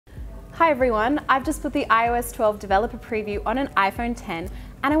Hi everyone, I've just put the iOS 12 developer preview on an iPhone 10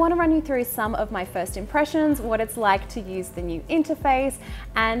 and I want to run you through some of my first impressions, what it's like to use the new interface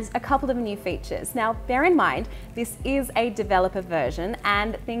and a couple of new features. Now bear in mind, this is a developer version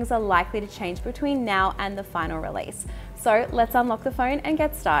and things are likely to change between now and the final release. So let's unlock the phone and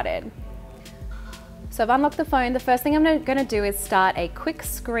get started. So I've unlocked the phone. The first thing I'm going to do is start a quick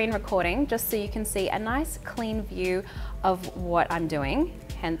screen recording just so you can see a nice clean view of what I'm doing,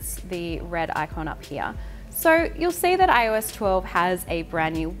 hence the red icon up here. So you'll see that iOS 12 has a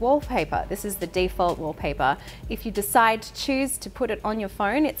brand new wallpaper. This is the default wallpaper. If you decide to choose to put it on your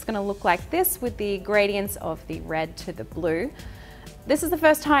phone, it's going to look like this with the gradients of the red to the blue. This is the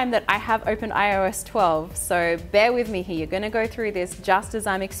first time that I have opened iOS 12, so bear with me here. You're going to go through this just as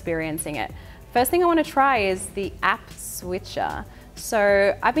I'm experiencing it. First thing I want to try is the app switcher.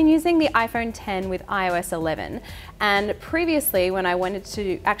 So I've been using the iPhone 10 with iOS 11, and previously when I wanted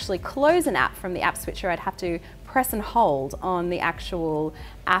to actually close an app from the app switcher, I'd have to press and hold on the actual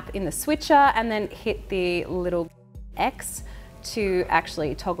app in the switcher and then hit the little X to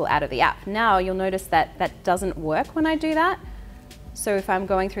actually toggle out of the app. Now you'll notice that that doesn't work when I do that. So if I'm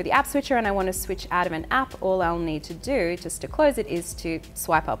going through the app switcher and I want to switch out of an app, all I'll need to do just to close it is to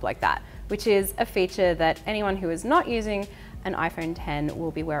swipe up like that, which is a feature that anyone who is not using an iPhone 10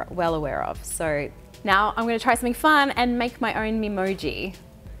 will be well aware of. So now I'm going to try something fun and make my own Memoji.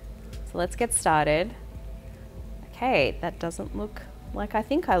 So let's get started. Okay, that doesn't look like I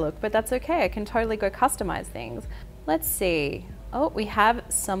think I look, but that's okay. I can totally go customize things. Let's see. Oh, we have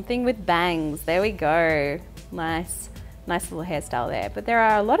something with bangs. There we go. Nice little hairstyle there. But there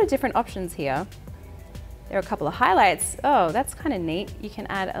are a lot of different options here. There are a couple of highlights. Oh, that's kind of neat. You can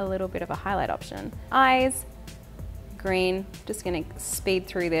add a little bit of a highlight option. Eyes, green. Just going to speed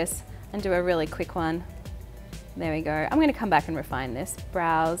through this and do a really quick one. There we go. I'm going to come back and refine this.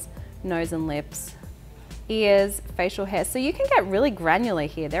 Brows, nose and lips, ears, facial hair. So you can get really granular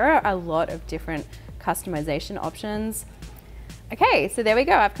here. There are a lot of different customization options. Okay, so there we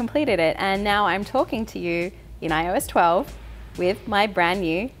go. I've completed it. And now I'm talking to you in iOS 12 with my brand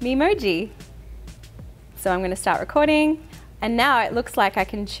new Memoji. So I'm going to start recording, and now it looks like I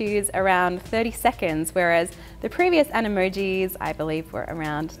can choose around 30 seconds, whereas the previous Emojis, I believe, were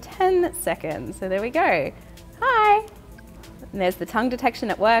around 10 seconds. So there we go. Hi! And there's the tongue detection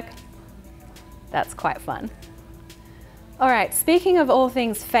at work. That's quite fun. All right, speaking of all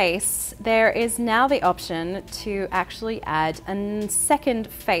things face, there is now the option to actually add a second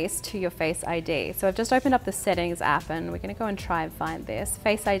face to your Face ID. So I've just opened up the settings app and we're going to go and try and find this.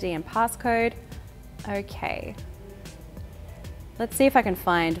 Face ID and passcode. Okay. Let's see if I can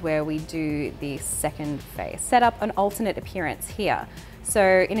find where we do the second face. Set up an alternate appearance here.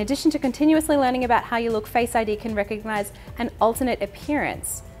 So in addition to continuously learning about how you look, Face ID can recognize an alternate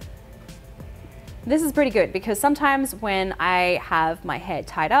appearance. This is pretty good because sometimes when I have my hair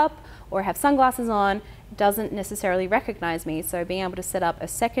tied up or have sunglasses on, it doesn't necessarily recognize me. So being able to set up a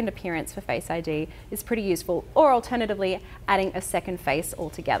second appearance for Face ID is pretty useful, or alternatively adding a second face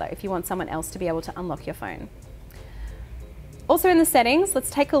altogether if you want someone else to be able to unlock your phone. Also in the settings,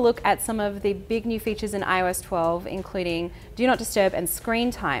 let's take a look at some of the big new features in iOS 12, including Do Not Disturb and Screen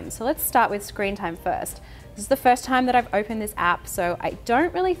Time. So let's start with Screen Time first. This is the first time that I've opened this app, so I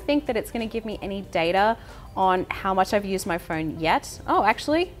don't really think that it's going to give me any data on how much I've used my phone yet. Oh,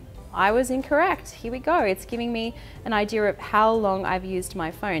 actually, I was incorrect. Here we go. It's giving me an idea of how long I've used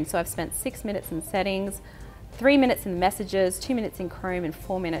my phone. So I've spent 6 minutes in settings, 3 minutes in messages, 2 minutes in Chrome, and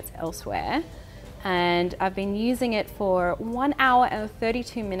 4 minutes elsewhere. And I've been using it for 1 hour and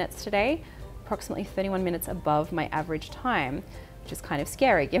 32 minutes today, approximately 31 minutes above my average time, which is kind of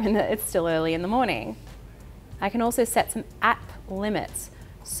scary given that it's still early in the morning. I can also set some app limits.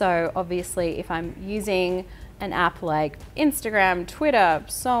 So obviously if I'm using an app like Instagram, Twitter,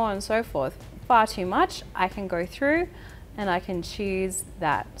 so on and so forth, far too much, I can go through and I can choose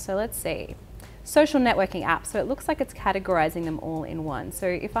that. So let's see. Social networking apps. So it looks like it's categorizing them all in one. So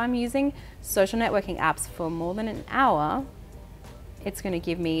if I'm using social networking apps for more than an hour, it's going to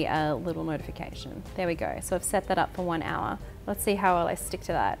give me a little notification. There we go. So I've set that up for 1 hour. Let's see how well I stick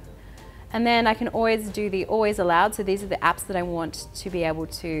to that. And then I can always do the always allowed. So these are the apps that I want to be able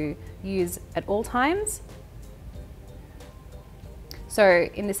to use at all times. So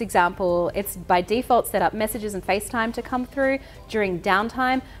in this example, it's by default set up messages and FaceTime to come through during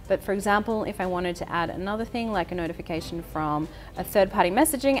downtime. But for example, if I wanted to add another thing like a notification from a third-party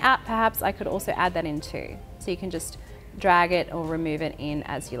messaging app, perhaps I could also add that in too. So you can just drag it or remove it in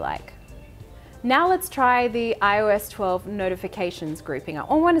as you like. Now let's try the iOS 12 notifications grouping. I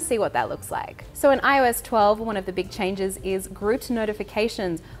want to see what that looks like. So in iOS 12, one of the big changes is grouped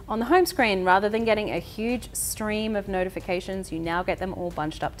notifications on the home screen. Rather than getting a huge stream of notifications, you now get them all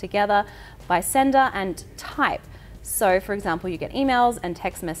bunched up together by sender and type. So for example, you get emails and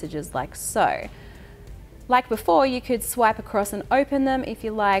text messages like so. Like before, you could swipe across and open them if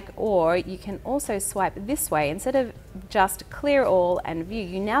you like, or you can also swipe this way. Instead of just clear all and view,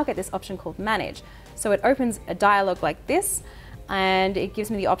 you now get this option called manage. So it opens a dialog like this, and it gives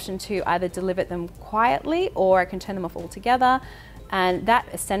me the option to either deliver them quietly or I can turn them off altogether. And that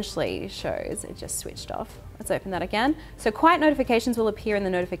essentially shows it just switched off. Let's open that again. So quiet notifications will appear in the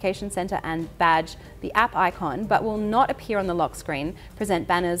notification center and badge the app icon, but will not appear on the lock screen, present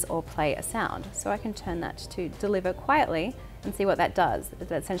banners, or play a sound. So I can turn that to deliver quietly and see what that does.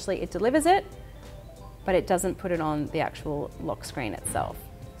 Essentially, it delivers it, but it doesn't put it on the actual lock screen itself.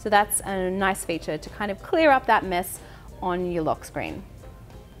 So that's a nice feature to kind of clear up that mess on your lock screen.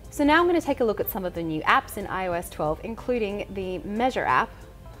 So now I'm going to take a look at some of the new apps in iOS 12, including the Measure app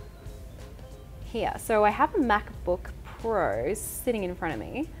here. So I have a MacBook Pro sitting in front of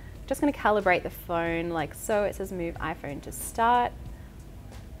me. I'm just going to calibrate the phone like so. It says move iPhone to start.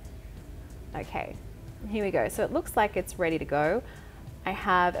 Okay, here we go. So it looks like it's ready to go. I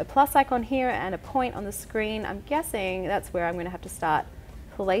have a plus icon here and a point on the screen. I'm guessing that's where I'm going to have to start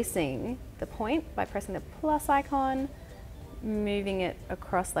placing the point by pressing the plus icon, moving it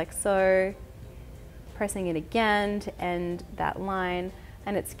across like so, pressing it again to end that line,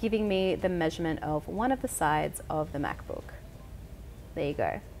 and it's giving me the measurement of one of the sides of the MacBook. There you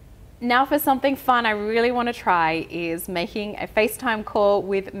go. Now for something fun I really want to try is making a FaceTime call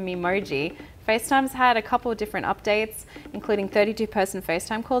with Memoji. FaceTime's had a couple of different updates, including 32-person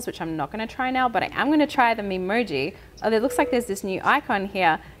FaceTime calls, which I'm not going to try now, but I am going to try the Memoji. Oh, it looks like there's this new icon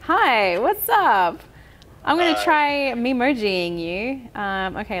here. Hi, what's up? I'm going to try Memojiing you.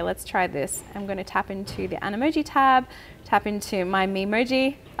 Okay, let's try this. I'm going to tap into the Emoji tab, tap into my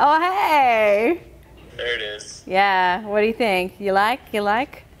Memoji. Oh, hey! There it is. Yeah, what do you think? You like? You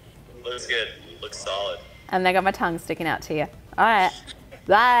like? Looks good. Looks solid. And I got my tongue sticking out to you. All right.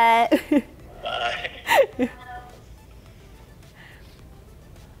 Bye. Bye.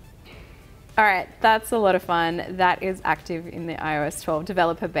 All right, that's a lot of fun. That is active in the iOS 12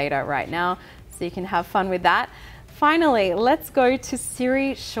 developer beta right now, so you can have fun with that. Finally, let's go to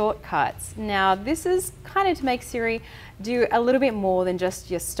Siri Shortcuts. Now, this is kind of to make Siri do a little bit more than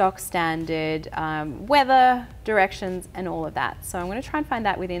just your stock standard weather, directions, and all of that. So I'm going to try and find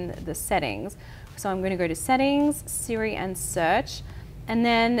that within the settings. So I'm going to go to Settings, Siri, and Search. And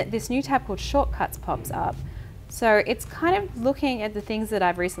then this new tab called Shortcuts pops up. So it's kind of looking at the things that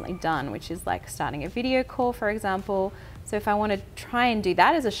I've recently done, which is like starting a video call, for example. So if I want to try and do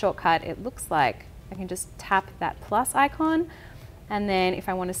that as a shortcut, it looks like I can just tap that plus icon. And then if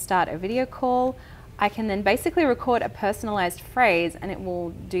I want to start a video call, I can then basically record a personalized phrase and it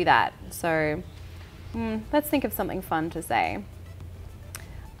will do that. So let's think of something fun to say.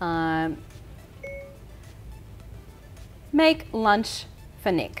 Make lunch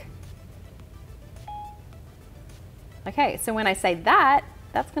for Nick. Okay, so when I say that,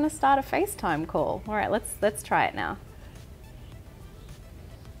 that's going to start a FaceTime call. All right, let's try it now.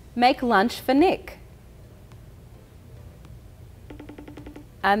 Make lunch for Nick.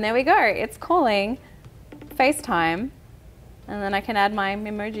 And there we go. It's calling FaceTime, and then I can add my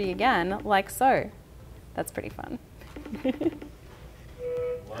emoji again, like so. That's pretty fun.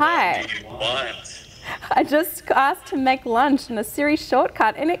 Hi. What do you want? I just asked to make lunch in a Siri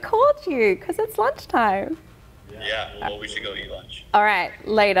shortcut, and it called you because it's lunchtime. Yeah, well, we should go eat lunch. All right,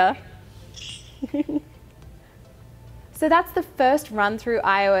 later. So that's the first run through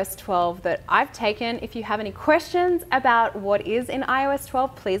iOS 12 that I've taken. If you have any questions about what is in iOS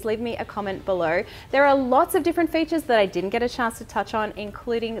 12, please leave me a comment below. There are lots of different features that I didn't get a chance to touch on,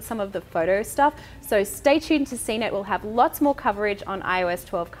 including some of the photo stuff. So stay tuned to CNET. We'll have lots more coverage on iOS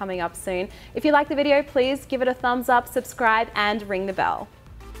 12 coming up soon. If you like the video, please give it a thumbs up, subscribe, and ring the bell.